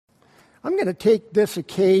I'm going to take this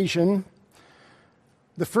occasion,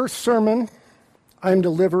 the first sermon I'm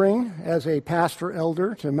delivering as a pastor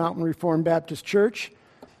elder to Mountain Reformed Baptist Church,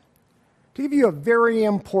 to give you a very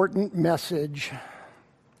important message.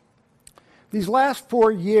 These last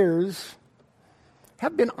 4 years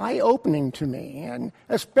have been eye-opening to me, and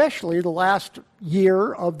especially the last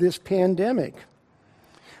year of this pandemic.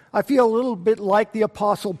 I feel a little bit like the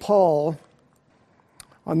Apostle Paul.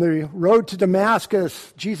 On the road to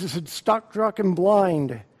Damascus, Jesus had struck him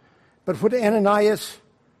blind. But when Ananias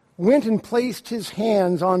went and placed his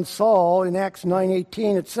hands on Saul in Acts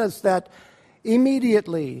 9:18, it says that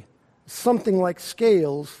immediately something like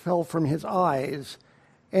scales fell from his eyes,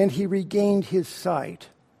 and he regained his sight.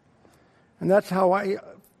 And that's how I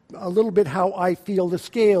feel. The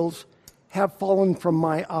scales have fallen from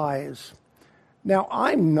my eyes. Now,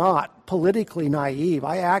 I'm not politically naive.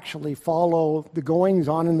 I actually follow the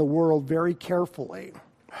goings-on in the world very carefully.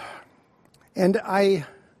 And I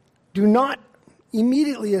do not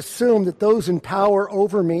immediately assume that those in power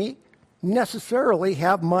over me necessarily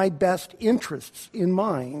have my best interests in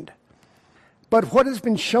mind. But what has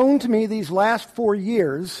been shown to me these last 4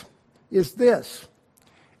 years is this.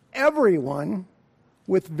 Everyone,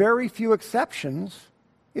 with very few exceptions,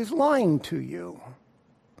 is lying to you.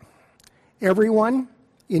 Everyone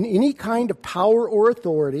in any kind of power or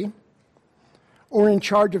authority, or in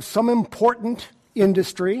charge of some important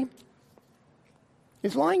industry,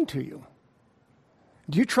 is lying to you.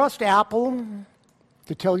 Do you trust Apple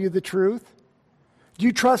to tell you the truth? Do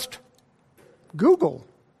you trust Google?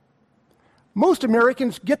 Most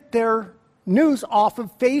Americans get their news off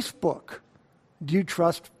of Facebook. Do you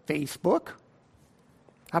trust Facebook?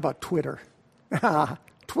 How about Twitter?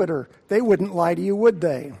 Twitter. They wouldn't lie to you, would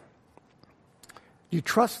they? Do you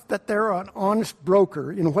trust that they're an honest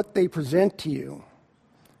broker in what they present to you?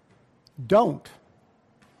 Don't.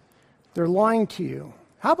 They're lying to you.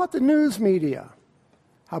 How about the news media?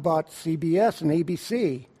 How about CBS and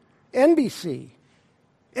ABC, NBC,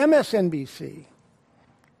 MSNBC,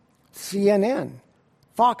 CNN,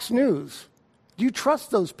 Fox News? Do you trust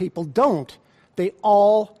those people? Don't. They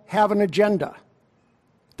all have an agenda.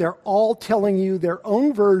 They're all telling you their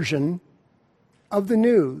own version of the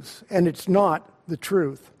news, and it's not the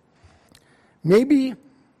truth. Maybe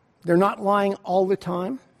they're not lying all the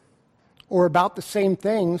time or about the same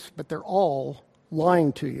things, but they're all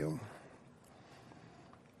lying to you.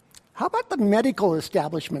 How about the medical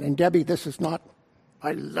establishment? And Debbie, this is not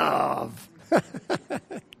my love.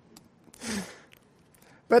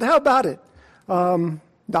 But how about it?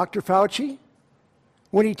 Dr. Fauci,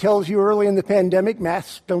 when he tells you early in the pandemic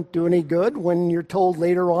masks don't do any good, when you're told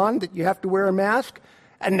later on that you have to wear a mask,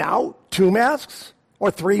 and now 2 masks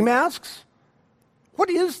or 3 masks? What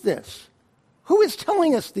is this? Who is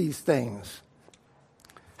telling us these things?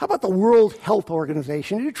 How about the World Health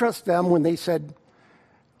Organization? Do you trust them when they said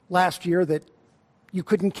last year that you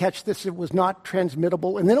couldn't catch this, it was not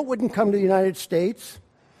transmittable, and then it wouldn't come to the United States?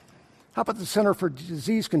 How about the Center for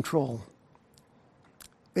Disease Control?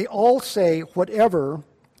 They all say whatever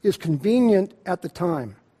is convenient at the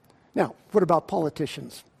time. Now, what about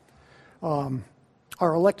politicians?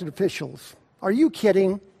 Our elected officials? Are you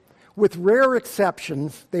kidding? With rare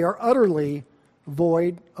exceptions, they are utterly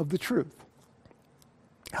void of the truth.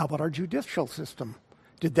 How about our judicial system?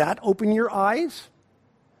 Did that open your eyes?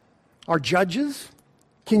 Our judges?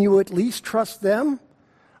 Can you at least trust them?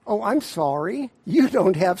 Oh, I'm sorry. You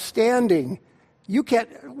don't have standing. We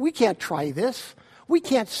can't try this. We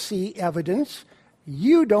can't see evidence.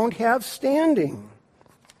 You don't have standing.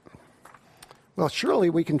 Well, surely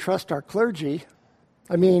we can trust our clergy.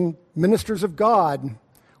 I mean, ministers of God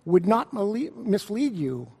would not mislead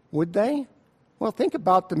you, would they? Well, think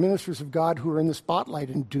about the ministers of God who are in the spotlight,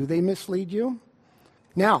 and do they mislead you?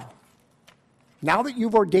 Now that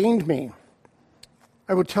you've ordained me,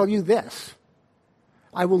 I will tell you this.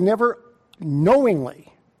 I will never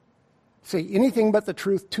knowingly say anything but the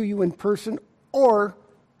truth to you in person or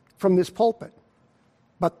from this pulpit.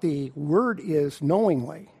 But the word is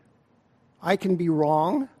knowingly. I can be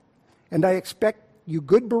wrong, and I expect you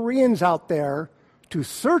good Bereans out there to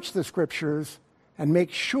search the Scriptures and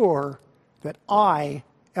make sure that I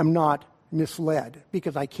am not misled,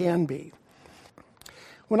 because I can be.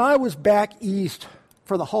 When I was back east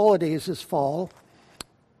for the holidays this fall,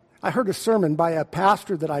 I heard a sermon by a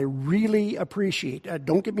pastor that I really appreciate.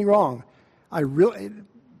 Don't get me wrong. I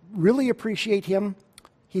really appreciate him.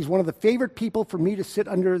 He's one of the favorite people for me to sit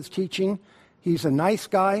under his teaching. He's a nice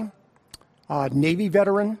guy, Navy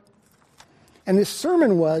veteran. And this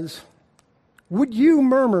sermon was, would you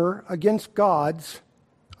murmur against God's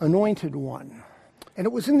anointed one? And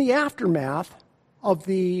it was in the aftermath of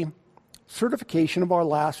the certification of our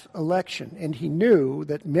last election, and he knew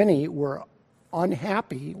that many were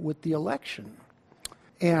unhappy with the election.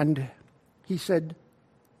 And he said,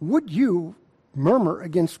 would you murmur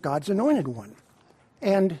against God's anointed one?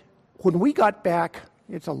 And when we got back,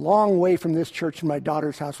 it's a long way from this church and my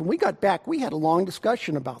daughter's house. When we got back, we had a long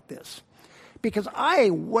discussion about this because I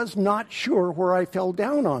was not sure where I fell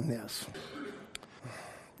down on this.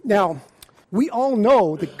 Now, we all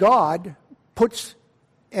know that God puts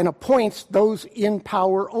and appoints those in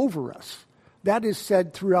power over us. That is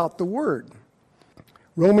said throughout the Word.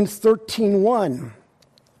 Romans 13:1.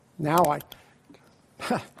 Now,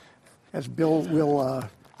 as Bill will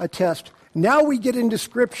attest, now we get into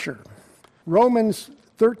Scripture. Romans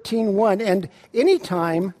 13:1. And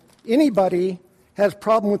anytime anybody has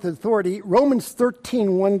problem with authority, Romans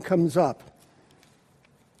 13:1 comes up.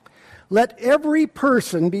 Let every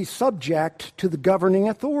person be subject to the governing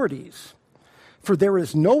authorities, for there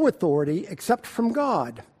is no authority except from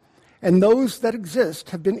God, and those that exist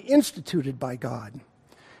have been instituted by God.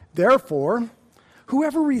 Therefore,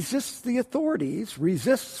 whoever resists the authorities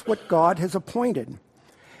resists what God has appointed,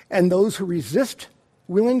 and those who resist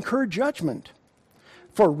will incur judgment.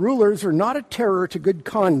 For rulers are not a terror to good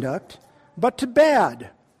conduct, but to bad.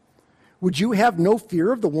 Would you have no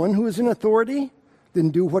fear of the one who is in authority? Then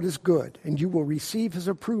do what is good, and you will receive his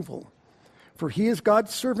approval. For he is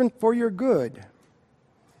God's servant for your good.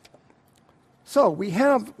 So we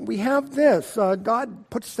have this. God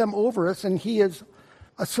puts them over us, and he is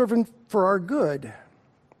a servant for our good.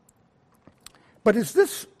 But is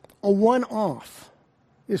this a one-off?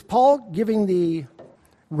 Is Paul giving the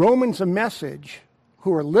Romans a message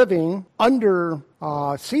who are living under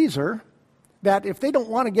Caesar that if they don't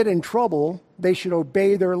want to get in trouble, they should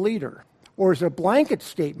obey their leader? Or is it a blanket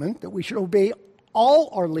statement that we should obey all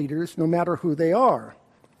our leaders, no matter who they are?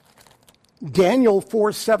 Daniel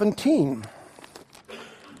 4:17.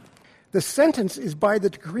 The sentence is by the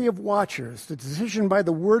decree of watchers, the decision by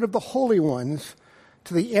the word of the holy ones,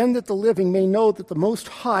 to the end that the living may know that the Most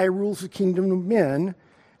High rules the kingdom of men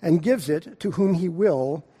and gives it to whom he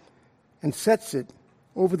will and sets it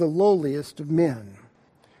over the lowliest of men.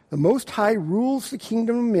 The Most High rules the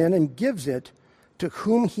kingdom of men and gives it to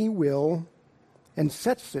whom he will and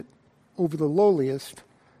sets it over the lowliest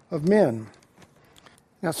of men.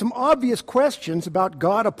 Now, some obvious questions about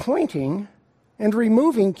God appointing and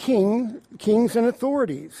removing kings and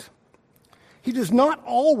authorities. He does not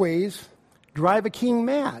always drive a king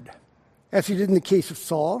mad, as he did in the case of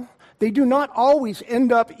Saul. They do not always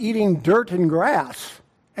end up eating dirt and grass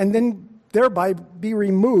and then thereby be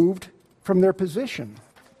removed from their position.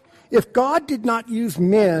 If God did not use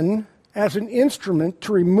men as an instrument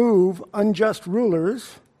to remove unjust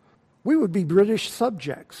rulers, we would be British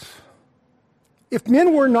subjects. If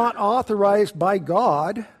men were not authorized by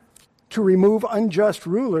God to remove unjust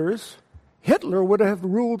rulers, Hitler would have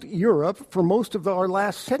ruled Europe for most of our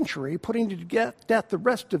last century, putting to death the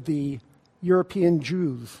rest of the European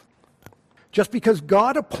Jews. Just because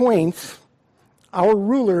God appoints our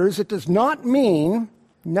rulers, it does not mean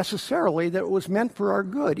necessarily that it was meant for our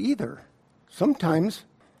good either. Sometimes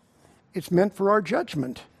it's meant for our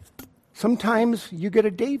judgment. Sometimes you get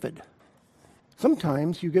a David.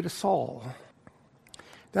 Sometimes you get a Saul.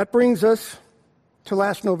 That brings us to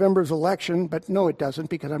last November's election, but no, it doesn't,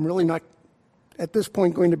 because I'm really not at this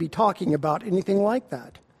point going to be talking about anything like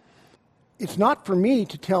that. It's not for me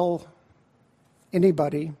to tell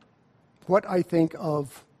anybody what I think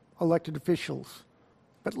of elected officials,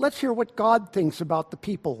 but let's hear what God thinks about the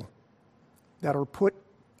people that are put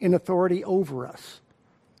in authority over us.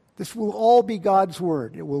 This will all be God's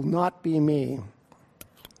word. It will not be me.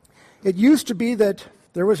 It used to be that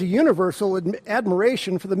there was a universal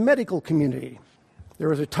admiration for the medical community. There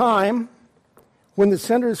was a time when the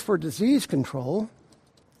Centers for Disease Control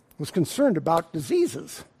was concerned about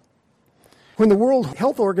diseases, when the World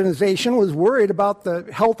Health Organization was worried about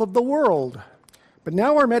the health of the world. But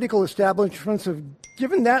now our medical establishments have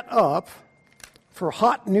given that up for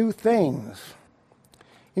hot new things.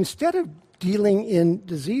 Instead of dealing in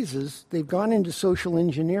diseases, they've gone into social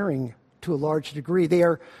engineering to a large degree. They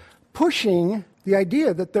are pushing the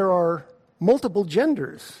idea that there are multiple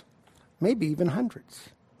genders, maybe even hundreds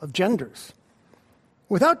of genders.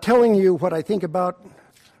 Without telling you what I think about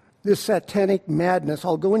this satanic madness,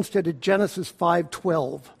 I'll go instead to Genesis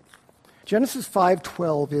 5:12. Genesis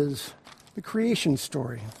 5:12 is the creation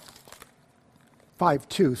story.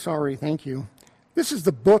 5:2, sorry, thank you. This is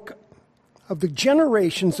the book of the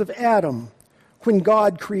generations of Adam when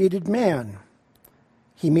God created man.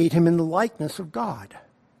 He made him in the likeness of God.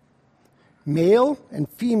 Male and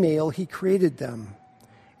female he created them,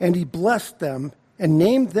 and he blessed them and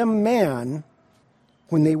named them man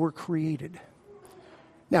when they were created.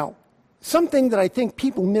 Now, something that I think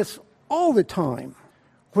people miss all the time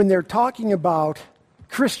when they're talking about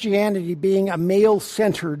Christianity being a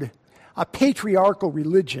male-centered, a patriarchal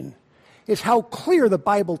religion, is how clear the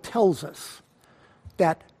Bible tells us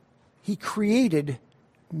that he created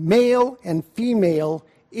male and female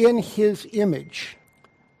in his image.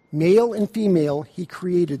 Male and female, he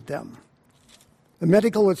created them. The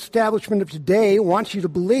medical establishment of today wants you to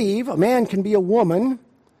believe a man can be a woman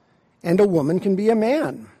and a woman can be a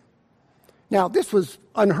man. Now, this was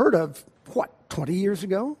unheard of, 20 years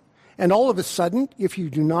ago? And all of a sudden, if you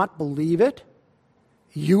do not believe it,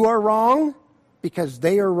 you are wrong because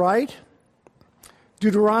they are right.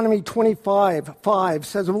 Deuteronomy 25:5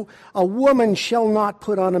 says, "A woman shall not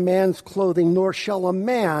put on a man's clothing, nor shall a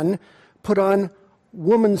man put on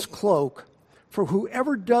woman's cloak. For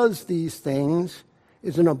whoever does these things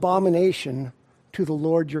is an abomination to the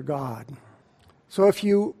Lord your God." So if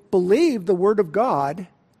you believe the Word of God,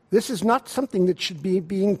 this is not something that should be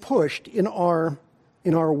being pushed in our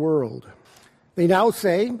world. They now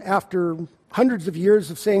say, after hundreds of years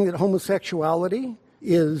of saying that homosexuality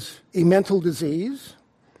is a mental disease,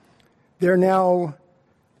 they're now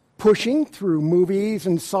pushing through movies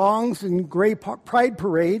and songs and gay pride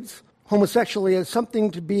parades homosexuality as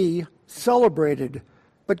something to be celebrated.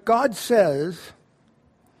 But God says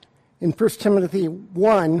in 1 Timothy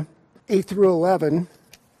 1, 8 through 11,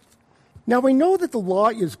 "Now we know that the law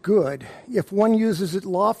is good if one uses it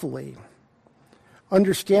lawfully.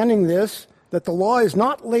 Understanding this, that the law is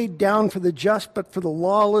not laid down for the just, but for the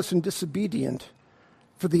lawless and disobedient,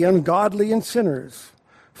 for the ungodly and sinners,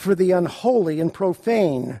 for the unholy and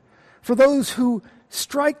profane, for those who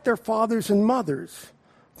strike their fathers and mothers,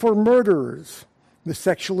 for murderers, the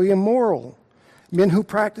sexually immoral, men who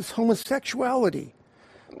practice homosexuality,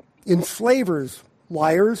 enslavers,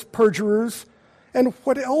 liars, perjurers, and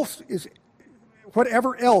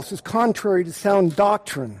whatever else is contrary to sound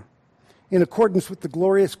doctrine, in accordance with the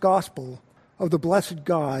glorious gospel of the blessed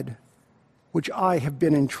God, which I have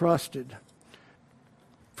been entrusted."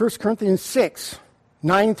 1 Corinthians 6,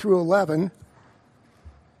 9 through 11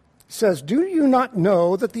 says, "Do you not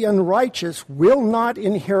know that the unrighteous will not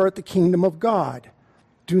inherit the kingdom of God?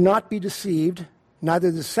 Do not be deceived,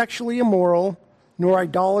 neither the sexually immoral, nor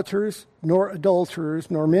idolaters, nor adulterers,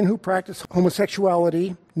 nor men who practice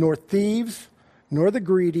homosexuality, nor thieves, nor the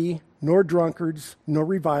greedy, nor drunkards, nor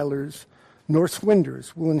revilers, nor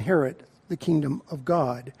swindlers will inherit the kingdom of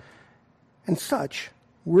God." And such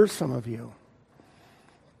were some of you.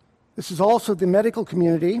 This is also the medical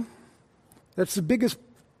community that's the biggest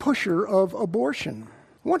pusher of abortion.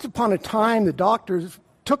 Once upon a time, the doctors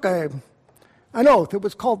took an oath. It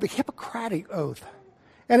was called the Hippocratic Oath.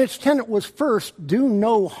 And its tenet was first, do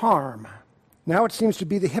no harm. Now it seems to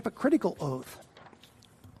be the hypocritical oath.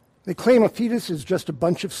 They claim a fetus is just a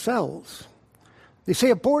bunch of cells. They say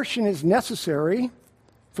abortion is necessary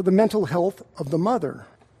for the mental health of the mother.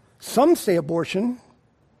 Some say abortion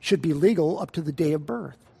should be legal up to the day of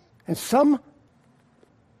birth. And some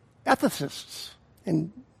ethicists,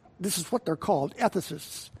 and this is what they're called,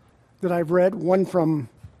 ethicists, that I've read, one from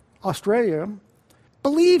Australia,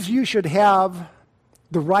 believes you should have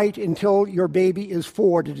the right until your baby is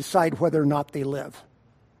 4 to decide whether or not they live.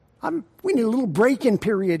 We need a little break-in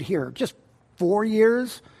period here. Just 4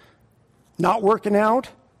 years, not working out,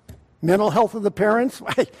 mental health of the parents.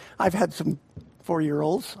 I've had some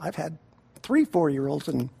 4-year-olds. I've had 3 4-year-olds,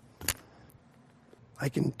 and I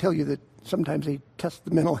can tell you that sometimes they test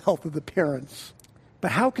the mental health of the parents.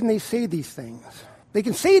 But how can they say these things? They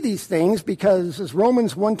can say these things because, as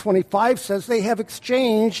Romans 1:25 says, they have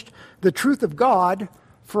exchanged the truth of God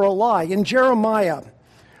for a lie. In Jeremiah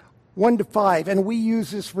 1-5, and we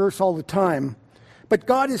use this verse all the time, but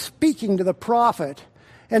God is speaking to the prophet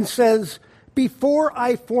and says, before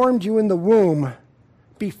I formed you in the womb,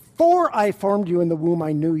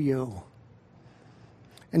 I knew you.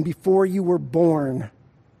 And before you were born,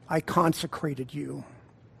 I consecrated you.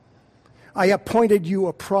 I appointed you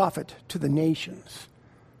a prophet to the nations.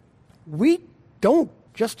 We don't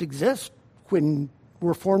just exist when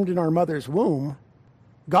we're formed in our mother's womb.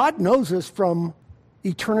 God knows us from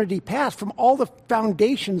eternity past, from all the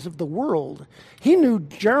foundations of the world. He knew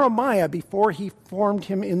Jeremiah before he formed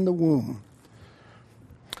him in the womb.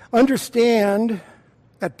 Understand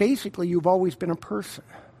that basically you've always been a person.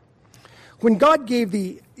 When God gave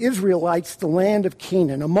the Israelites the land of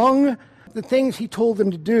Canaan, among the things he told them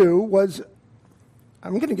to do was,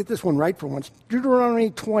 I'm going to get this one right for once, Deuteronomy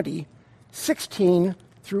 20, 16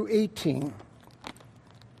 through 18.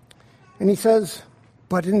 And he says,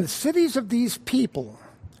 but in the cities of these people,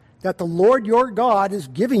 that the Lord your God is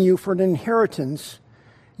giving you for an inheritance,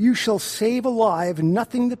 you shall save alive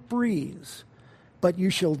nothing that breathes, but you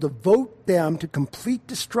shall devote them to complete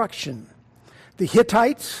destruction. The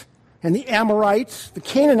Hittites and the Amorites, the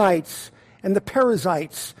Canaanites and the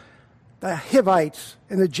Perizzites, the Hivites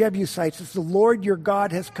and the Jebusites, as the Lord your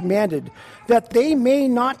God has commanded, that they may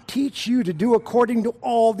not teach you to do according to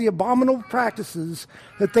all the abominable practices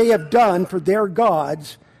that they have done for their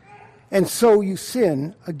gods, and so you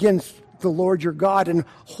sin against the Lord your God. And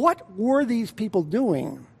what were these people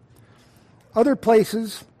doing? Other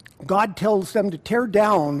places, God tells them to tear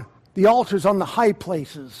down the altars on the high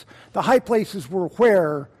places. The high places were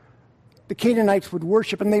where the Canaanites would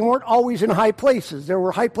worship, and they weren't always in high places. There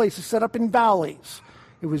were high places set up in valleys.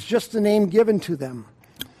 It was just the name given to them.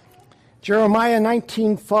 Jeremiah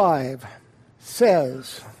 19:5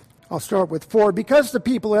 says, I'll start with 4, because the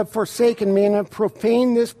people have forsaken me and have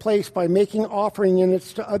profaned this place by making offering in it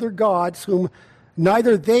to other gods, whom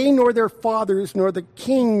neither they nor their fathers nor the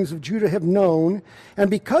kings of Judah have known, and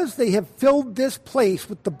because they have filled this place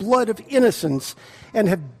with the blood of innocents, and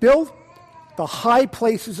have built the high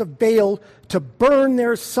places of Baal to burn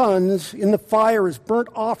their sons in the fire as burnt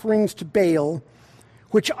offerings to Baal,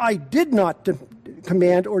 which I did not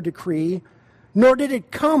command or decree, nor did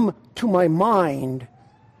it come to my mind.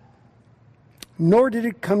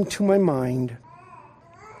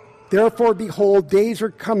 Therefore, behold, days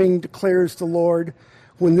are coming, declares the Lord,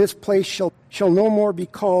 when this place shall no more be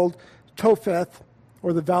called Topheth,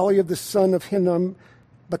 or the valley of the son of Hinnom,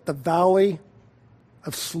 but the valley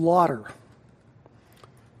of slaughter.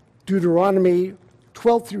 Deuteronomy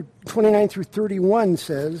 29 through 31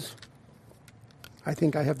 says, I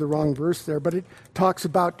think I have the wrong verse there, but it talks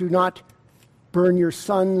about do not burn your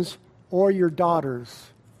sons or your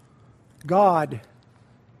daughters. God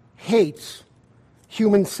hates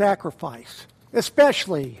human sacrifice,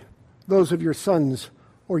 especially those of your sons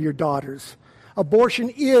or your daughters. Abortion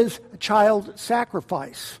is a child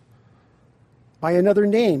sacrifice. By another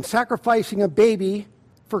name, sacrificing a baby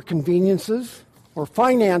for conveniences or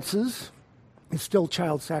finances is still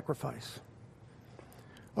child sacrifice.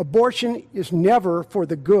 Abortion is never for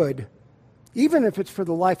the good, even if it's for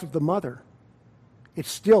the life of the mother.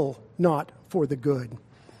 It's still not for the good.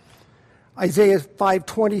 Isaiah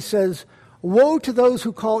 5:20 says, woe to those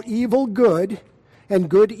who call evil good and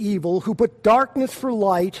good evil, who put darkness for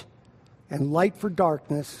light and light for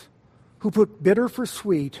darkness, who put bitter for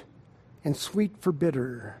sweet and sweet for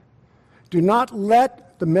bitter. Do not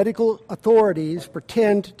let the medical authorities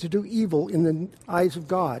pretend to do evil in the eyes of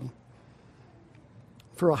God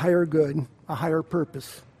for a higher good, a higher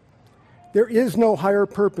purpose. There is no higher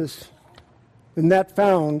purpose than that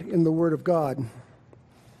found in the Word of God.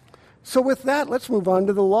 So with that, let's move on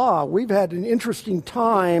to the law. We've had an interesting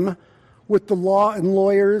time with the law and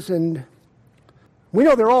lawyers, and we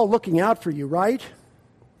know they're all looking out for you, right?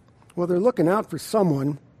 Well, they're looking out for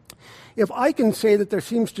someone. If I can say that there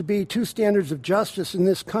seems to be two standards of justice in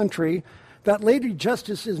this country, that Lady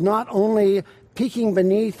Justice is not only peeking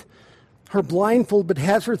beneath her blindfold but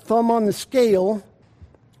has her thumb on the scale,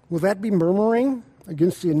 will that be murmuring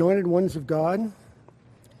against the anointed ones of God?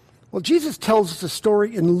 Well, Jesus tells us a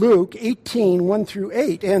story in Luke 18, 1 through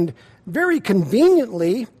 8, and very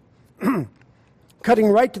conveniently, cutting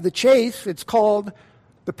right to the chase, it's called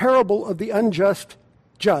the parable of the unjust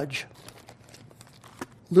judge.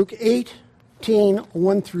 Luke 18,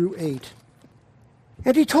 1 through 8.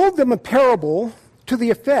 And he told them a parable to the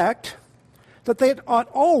effect that they ought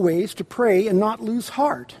always to pray and not lose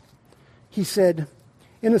heart. He said,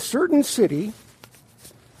 in a certain city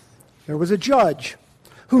there was a judge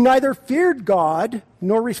who neither feared God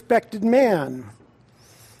nor respected man.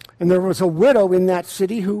 And there was a widow in that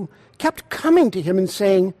city who kept coming to him and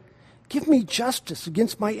saying, give me justice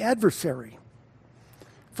against my adversary.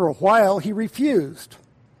 For a while he refused.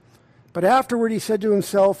 But afterward he said to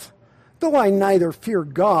himself, though I neither fear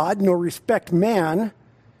God nor respect man,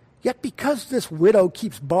 yet because this widow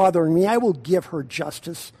keeps bothering me, I will give her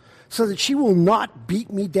justice, so that she will not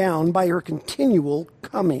beat me down by her continual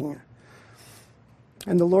coming.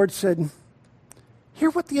 And the Lord said, hear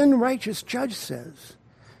what the unrighteous judge says.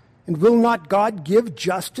 And will not God give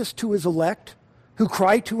justice to his elect, who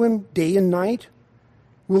cry to him day and night?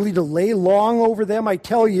 Will he delay long over them? I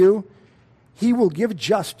tell you, he will give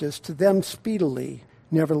justice to them speedily.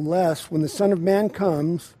 Nevertheless, when the Son of Man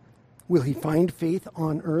comes, will he find faith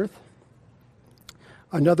on earth?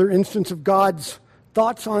 Another instance of God's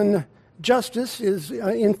thoughts on justice is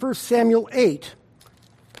in 1 Samuel 8.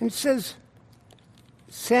 And it says,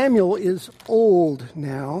 Samuel is old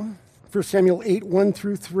now. 1 Samuel 8, 1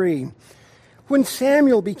 through 3. When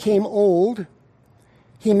Samuel became old,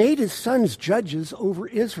 He made his sons judges over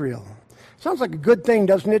Israel. Sounds like a good thing,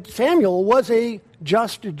 doesn't it? Samuel was a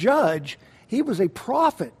just judge. He was a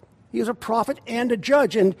prophet. He was a prophet and a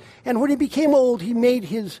judge. And when he became old, he made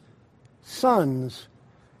his sons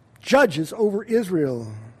judges over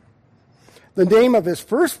Israel. The name of his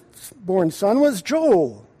firstborn son was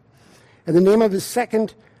Joel, and the name of his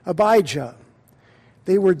second, Abijah.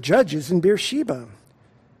 They were judges in Beersheba.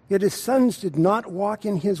 Yet his sons did not walk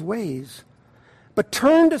in his ways, but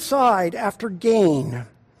turned aside after gain.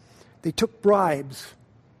 They took bribes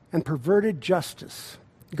and perverted justice.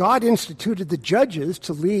 God instituted the judges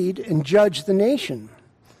to lead and judge the nation.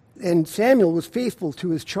 And Samuel was faithful to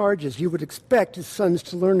his charges. You would expect his sons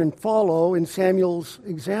to learn and follow in Samuel's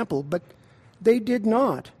example, but they did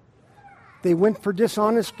not. They went for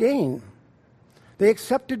dishonest gain. They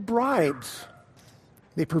accepted bribes.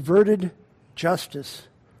 They perverted justice.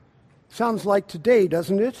 Sounds like today,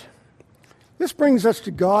 doesn't it? This brings us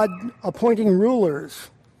to God appointing rulers.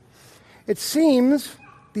 It seems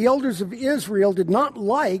the elders of Israel did not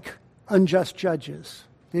like unjust judges.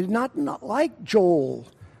 They did not like Joel.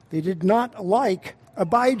 They did not like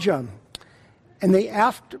Abijah. And they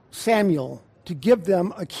asked Samuel to give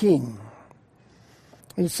them a king.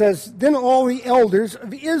 And it says, then all the elders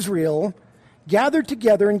of Israel gathered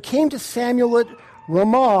together and came to Samuel at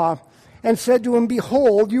Ramah and said to him,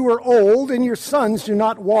 behold, you are old, and your sons do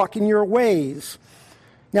not walk in your ways.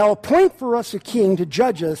 Now appoint for us a king to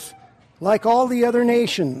judge us like all the other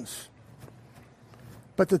nations.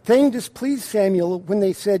 But the thing displeased Samuel when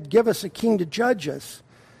they said, give us a king to judge us.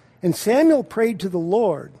 And Samuel prayed to the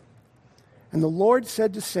Lord. And the Lord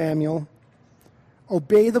said to Samuel,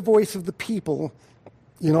 obey the voice of the people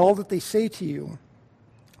in all that they say to you,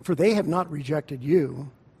 for they have not rejected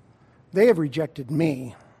you. They have rejected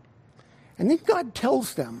me. And then God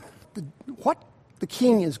tells them what the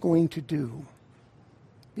king is going to do,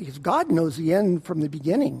 because God knows the end from the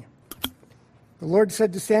beginning. The Lord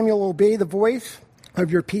said to Samuel, obey the voice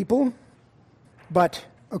of your people, but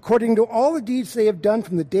according to all the deeds they have done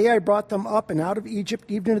from the day I brought them up and out of Egypt,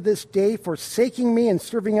 even to this day, forsaking me and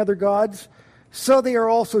serving other gods, so they are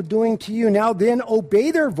also doing to you. Now then, obey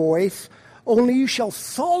their voice, only you shall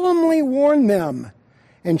solemnly warn them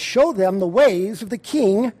and show them the ways of the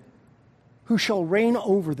king who shall reign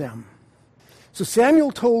over them. So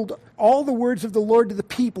Samuel told all the words of the Lord to the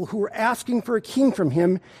people who were asking for a king from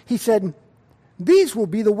him. He said, these will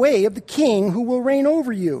be the way of the king who will reign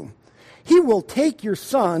over you. He will take your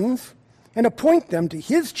sons and appoint them to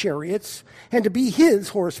his chariots and to be his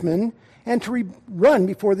horsemen and to run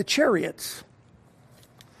before the chariots.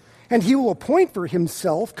 And he will appoint for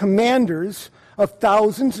himself commanders of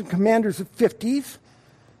thousands and commanders of 50s,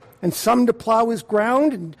 and some to plow his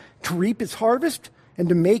ground and to reap his harvest and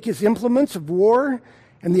to make his implements of war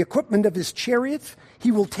and the equipment of his chariots.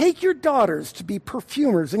 He will take your daughters to be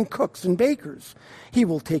perfumers and cooks and bakers. He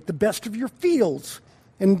will take the best of your fields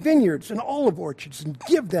and vineyards and olive orchards and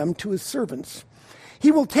give them to his servants.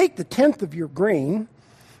 He will take the tenth of your grain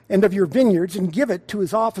and of your vineyards and give it to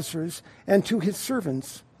his officers and to his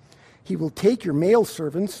servants. He will take your male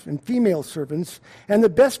servants and female servants and the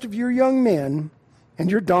best of your young men and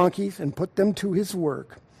your donkeys and put them to his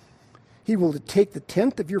work. He will take the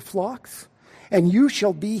tenth of your flocks, and you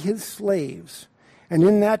shall be his slaves. And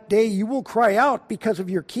in that day you will cry out because of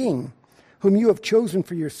your king, whom you have chosen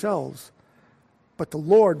for yourselves. But the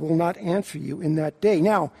Lord will not answer you in that day.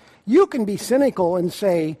 Now, you can be cynical and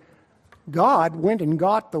say, God went and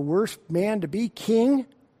got the worst man to be king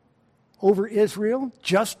over Israel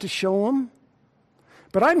just to show him.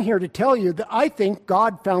 But I'm here to tell you that I think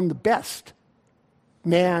God found the best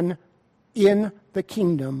man in the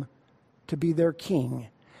kingdom to be their king.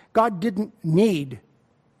 God didn't need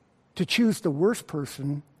to choose the worst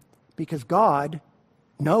person because God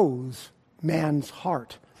knows man's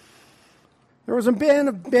heart. There was a man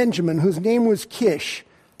of Benjamin whose name was Kish.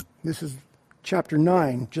 This is chapter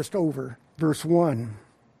 9, just over, verse 1.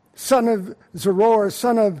 Son of Zeror,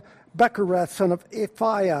 son of Bechereth, son of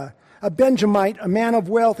Ephiah, a Benjamite, a man of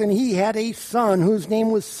wealth, and he had a son whose name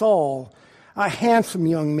was Saul, a handsome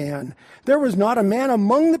young man. There was not a man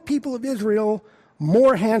among the people of Israel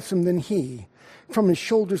more handsome than he. From his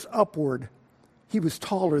shoulders upward, he was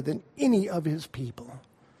taller than any of his people.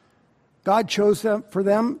 God chose for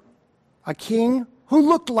them a king who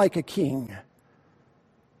looked like a king,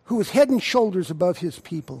 who was head and shoulders above his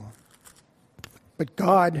people. But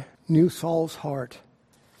God knew Saul's heart,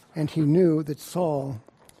 and he knew that Saul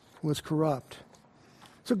was corrupt.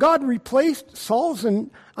 So God replaced Saul's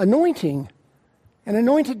anointing and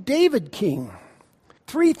anointed David king.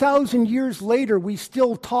 3,000 years later, we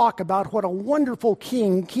still talk about what a wonderful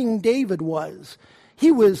king King David was.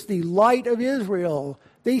 He was the light of Israel.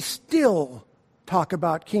 They still talk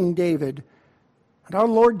about King David. And our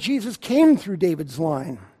Lord Jesus came through David's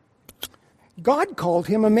line. God called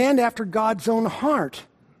him a man after God's own heart.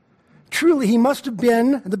 Truly, he must have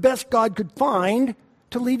been the best God could find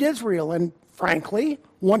to lead Israel. And frankly,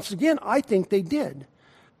 once again, I think they did.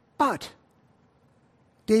 But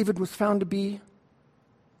David was found to be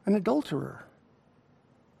an adulterer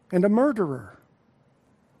and a murderer.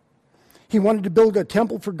 He wanted to build a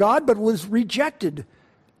temple for God, but was rejected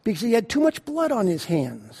because he had too much blood on his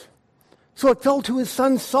hands. So it fell to his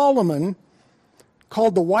son Solomon,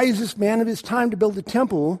 called the wisest man of his time, to build a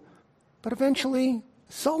temple. But eventually,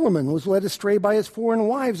 Solomon was led astray by his foreign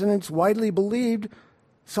wives, and it's widely believed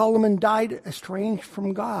Solomon died estranged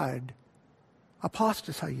from God,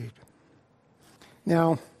 apostatized.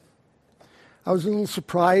 Now, I was a little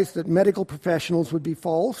surprised that medical professionals would be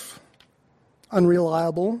false,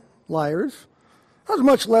 unreliable, liars. I was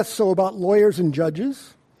much less so about lawyers and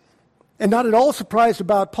judges, and not at all surprised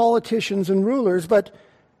about politicians and rulers. But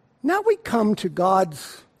now we come to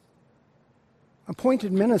God's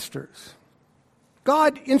appointed ministers.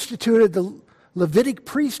 God instituted the Levitic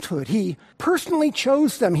priesthood. He personally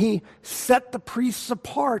chose them. He set the priests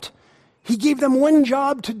apart. He gave them one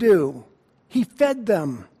job to do. He fed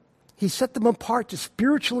them. He set them apart to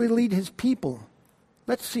spiritually lead his people.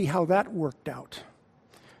 Let's see how that worked out.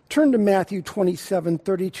 Turn to Matthew 27,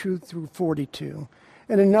 32 through 42.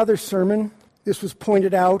 In another sermon, this was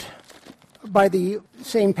pointed out by the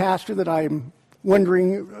same pastor that I'm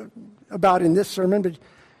wondering about in this sermon, but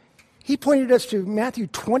he pointed us to Matthew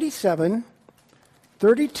 27,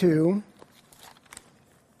 32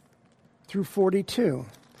 through 42.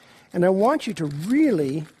 And I want you to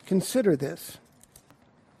really consider this.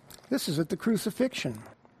 This is at the crucifixion.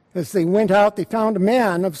 As they went out, they found a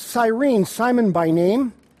man of Cyrene, Simon by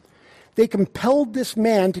name. They compelled this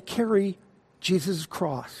man to carry Jesus'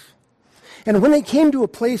 cross. And when they came to a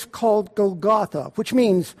place called Golgotha, which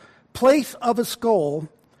means place of a skull,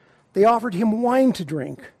 they offered him wine to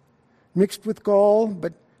drink, mixed with gall,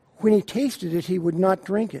 but when he tasted it, he would not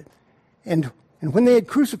drink it. And when they had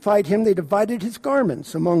crucified him, they divided his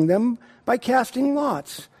garments among them by casting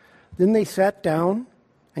lots. Then they sat down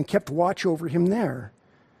and kept watch over him there.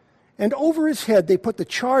 And over his head they put the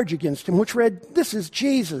charge against him, which read, "This is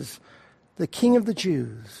Jesus, the King of the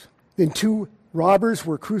Jews." Then two robbers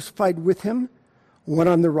were crucified with him, one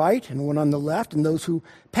on the right and one on the left, and those who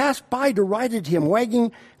passed by derided him,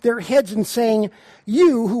 wagging their heads and saying,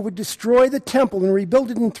 "You who would destroy the temple and rebuild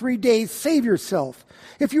it in 3 days, save yourself.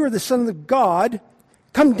 If you are the Son of God,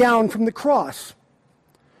 come down from the cross."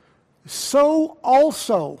 So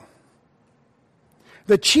also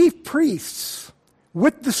the chief priests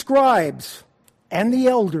with the scribes and the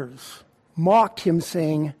elders mocked him,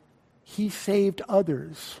 saying, "He saved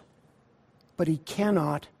others, but he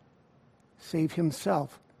cannot save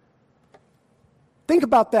himself." Think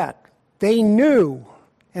about that. They knew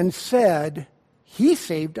and said, "He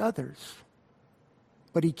saved others,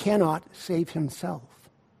 but he cannot save himself."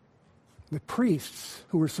 The priests,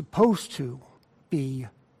 who were supposed to be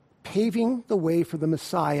paving the way for the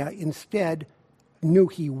Messiah, instead knew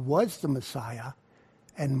he was the Messiah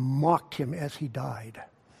and mocked him as he died.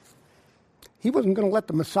 He wasn't going to let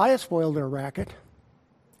the Messiah spoil their racket.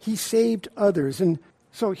 He saved others. And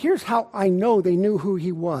so here's how I know they knew who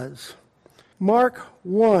he was. Mark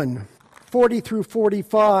 1, 40 through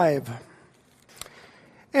 45.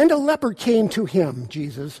 And a leper came to him,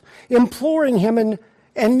 Jesus, imploring him,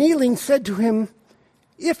 and kneeling said to him,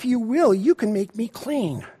 "If you will, you can make me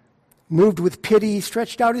clean." Moved with pity, he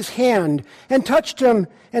stretched out his hand and touched him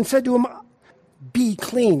and said to him, "Be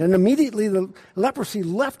clean." And immediately the leprosy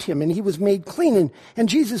left him and he was made clean. And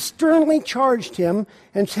Jesus sternly charged him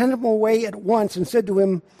and sent him away at once and said to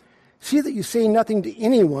him, "See that you say nothing to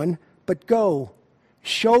anyone, but go,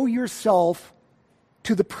 show yourself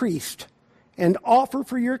to the priest and offer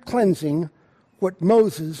for your cleansing what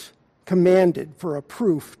Moses commanded for a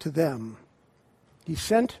proof to them." He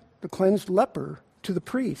sent the cleansed leper to the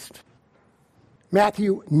priest.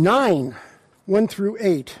 Matthew 9, 1 through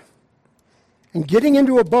 8. And getting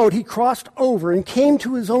into a boat, he crossed over and came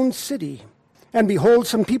to his own city. And behold,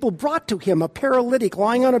 some people brought to him a paralytic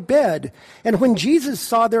lying on a bed. And when Jesus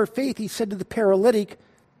saw their faith, he said to the paralytic,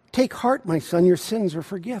 "Take heart, my son, your sins are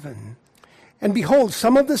forgiven." And behold,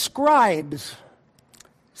 some of the scribes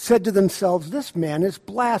said to themselves, "This man is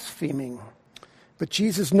blaspheming." But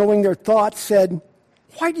Jesus, knowing their thoughts, said,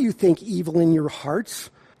 "Why do you think evil in your hearts?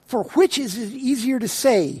 For which is it easier to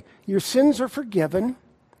say, 'Your sins are forgiven,'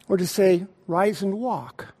 or to say, 'Rise and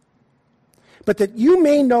walk'? But that you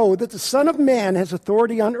may know that the Son of Man has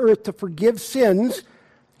authority on earth to forgive sins,"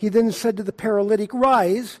 He then said to the paralytic,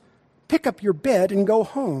 "Rise, pick up your bed and go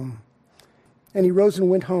home." And he rose and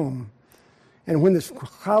went home. And when the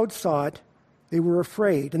crowd saw it, they were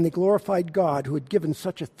afraid, and they glorified God who had given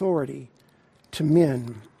such authority to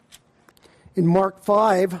men. In Mark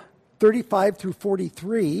 5:35 through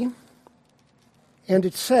 43, and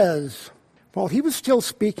it says, "While he was still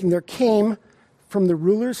speaking, there came from the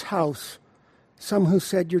ruler's house some who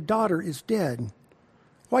said, 'Your daughter is dead.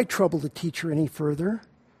 Why trouble the teacher any further?'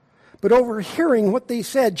 But overhearing what they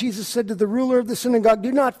said, Jesus said to the ruler of the synagogue,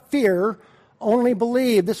 'Do not fear, only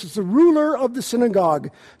believe.'" This is the ruler of the synagogue.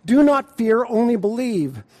 "Do not fear, only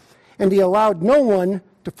believe." And he allowed no one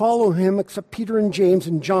to follow him except Peter and James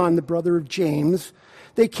and John, the brother of James.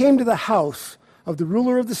 They came to the house of the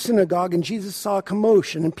ruler of the synagogue, and Jesus saw a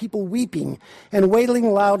commotion and people weeping and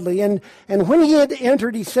wailing loudly. And when he had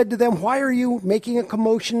entered, he said to them, "Why are you making a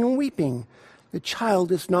commotion and weeping? The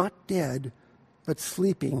child is not dead, but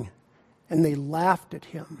sleeping." And they laughed at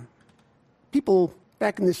him. People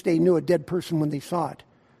back in this day knew a dead person when they saw it.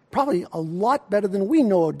 Probably a lot better than we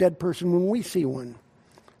know a dead person when we see one.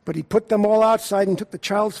 But he put them all outside and took the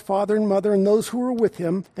child's father and mother and those who were with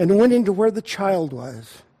him and went into where the child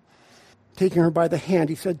was. Taking her by the hand,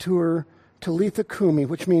 he said to her, "Talitha cumi,"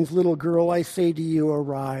 which means, "Little girl, I say to you,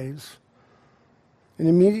 arise." And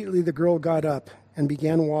immediately the girl got up and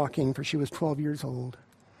began walking, for she was 12 years old.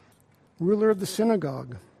 Ruler of the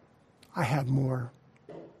synagogue. I have more.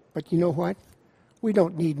 But you know what? We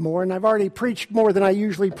don't need more, and I've already preached more than I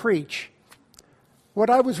usually preach. What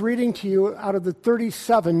I was reading to you out of the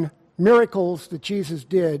 37 miracles that Jesus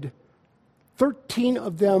did, 13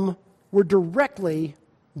 of them were directly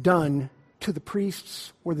done to the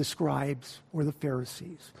priests or the scribes or the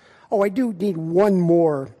Pharisees. Oh, I do need one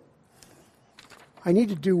more. I need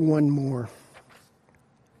to do one more.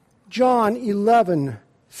 John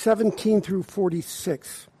 11:17 through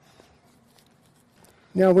 46.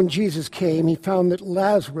 Now when Jesus came, he found that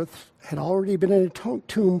Lazarus had already been in a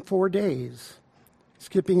tomb 4 days.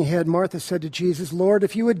 Skipping ahead, Martha said to Jesus, "Lord,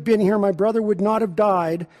 if you had been here, my brother would not have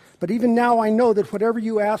died. But even now I know that whatever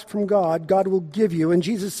you ask from God, God will give you." And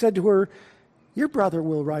Jesus said to her, "Your brother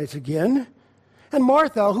will rise again." And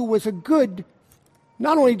Martha, who was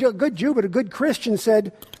not only a good Jew, but a good Christian,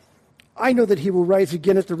 said, "I know that he will rise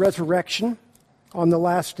again at the resurrection on the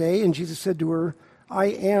last day." And Jesus said to her, "I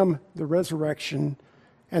am the resurrection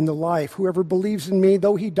and the life. Whoever believes in me,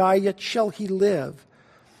 though he die, yet shall he live.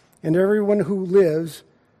 And everyone who lives,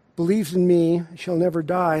 believes in me, shall never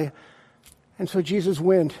die." And so Jesus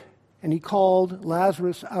went, and he called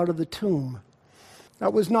Lazarus out of the tomb.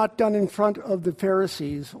 That was not done in front of the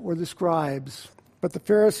Pharisees or the scribes, but the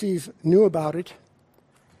Pharisees knew about it.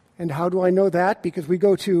 And how do I know that? Because we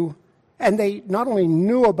go to, and they not only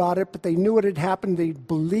knew about it, but they knew it had happened, they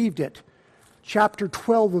believed it. Chapter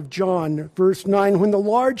 12 of John, verse 9, when the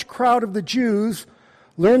large crowd of the Jews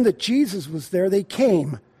learned that Jesus was there, they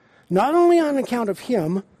came, not only on account of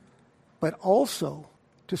him, but also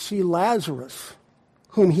to see Lazarus,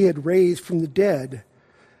 whom he had raised from the dead.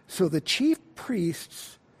 So the chief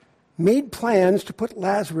priests made plans to put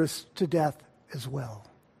Lazarus to death as well.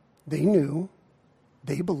 They knew,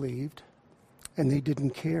 they believed, and they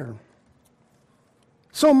didn't care.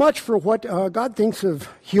 So much for what God thinks of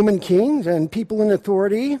human kings and people in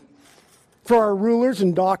authority, for our rulers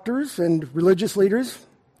and doctors and religious leaders.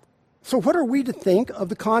 So what are we to think of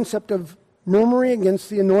the concept of murmuring against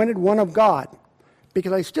the anointed one of God?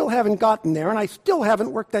 Because I still haven't gotten there, and I still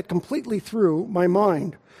haven't worked that completely through my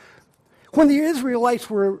mind. When the Israelites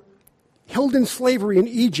were held in slavery in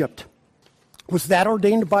Egypt, was that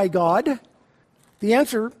ordained by God? The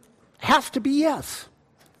answer has to be yes.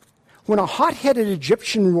 When a hot-headed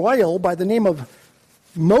Egyptian royal by the name of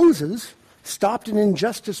Moses stopped an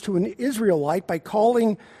injustice to an Israelite by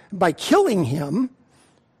killing him,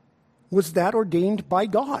 was that ordained by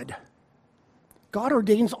God? God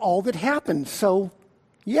ordains all that happens, so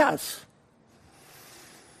yes.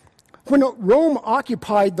 When Rome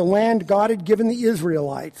occupied the land God had given the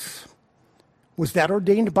Israelites, was that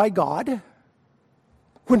ordained by God?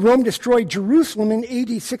 When Rome destroyed Jerusalem in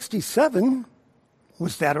AD 67,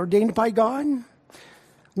 was that ordained by God?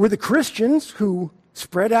 Were the Christians who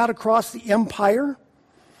spread out across the empire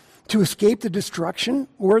to escape the destruction,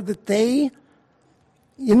 or that they,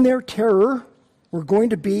 in their terror, were going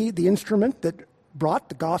to be the instrument that brought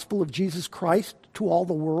the gospel of Jesus Christ to all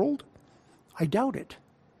the world? I doubt it.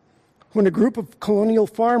 When a group of colonial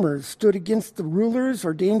farmers stood against the rulers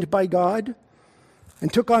ordained by God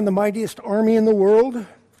and took on the mightiest army in the world,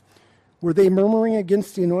 were they murmuring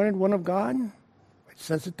against the anointed one of God? It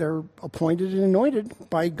says that they're appointed and anointed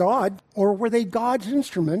by God. Or were they God's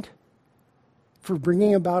instrument for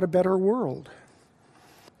bringing about a better world.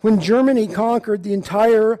 When Germany conquered the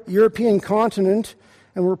entire European continent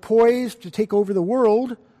and were poised to take over the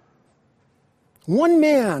world, one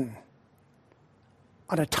man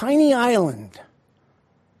on a tiny island,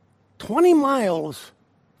 20 miles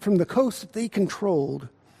from the coast that they controlled,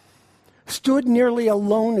 stood nearly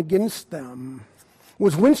alone against them.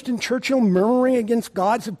 Was Winston Churchill murmuring against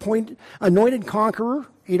God's anointed conqueror,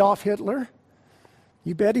 Adolf Hitler?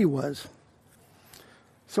 You bet he was.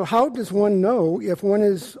 So how does one know if one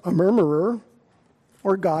is a murmurer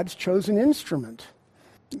or God's chosen instrument?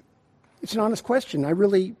 It's an honest question. I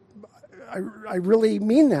really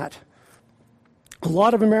mean that. A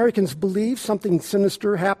lot of Americans believe something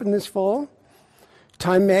sinister happened this fall.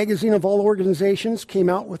 Time magazine, of all organizations, came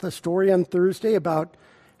out with a story on Thursday about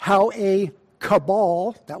how a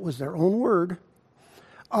cabal, that was their own word,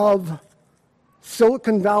 of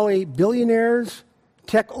Silicon Valley billionaires,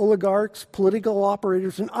 tech oligarchs, political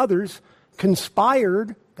operators, and others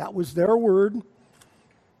conspired, that was their word,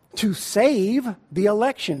 to save the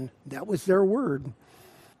election, that was their word,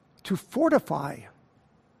 to fortify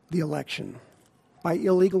the election by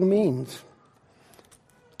illegal means.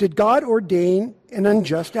 Did God ordain an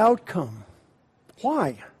unjust outcome?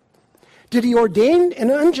 Why? Did he ordain an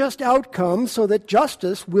unjust outcome so that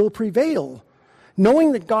justice will prevail?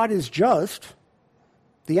 Knowing that God is just,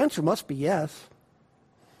 the answer must be yes.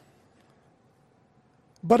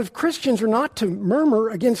 But if Christians are not to murmur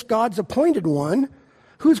against God's appointed one,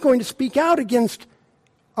 who's going to speak out against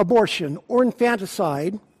abortion or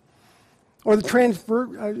infanticide or the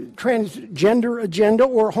transgender agenda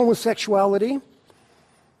or homosexuality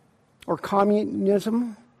or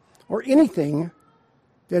communism or anything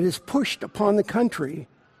that is pushed upon the country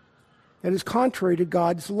that is contrary to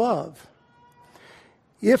God's love?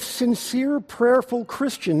 If sincere, prayerful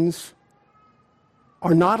Christians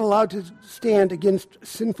are not allowed to stand against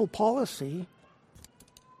sinful policy,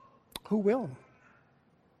 who will?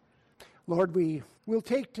 Lord, we will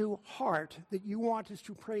take to heart that you want us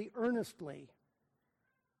to pray earnestly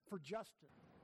for justice.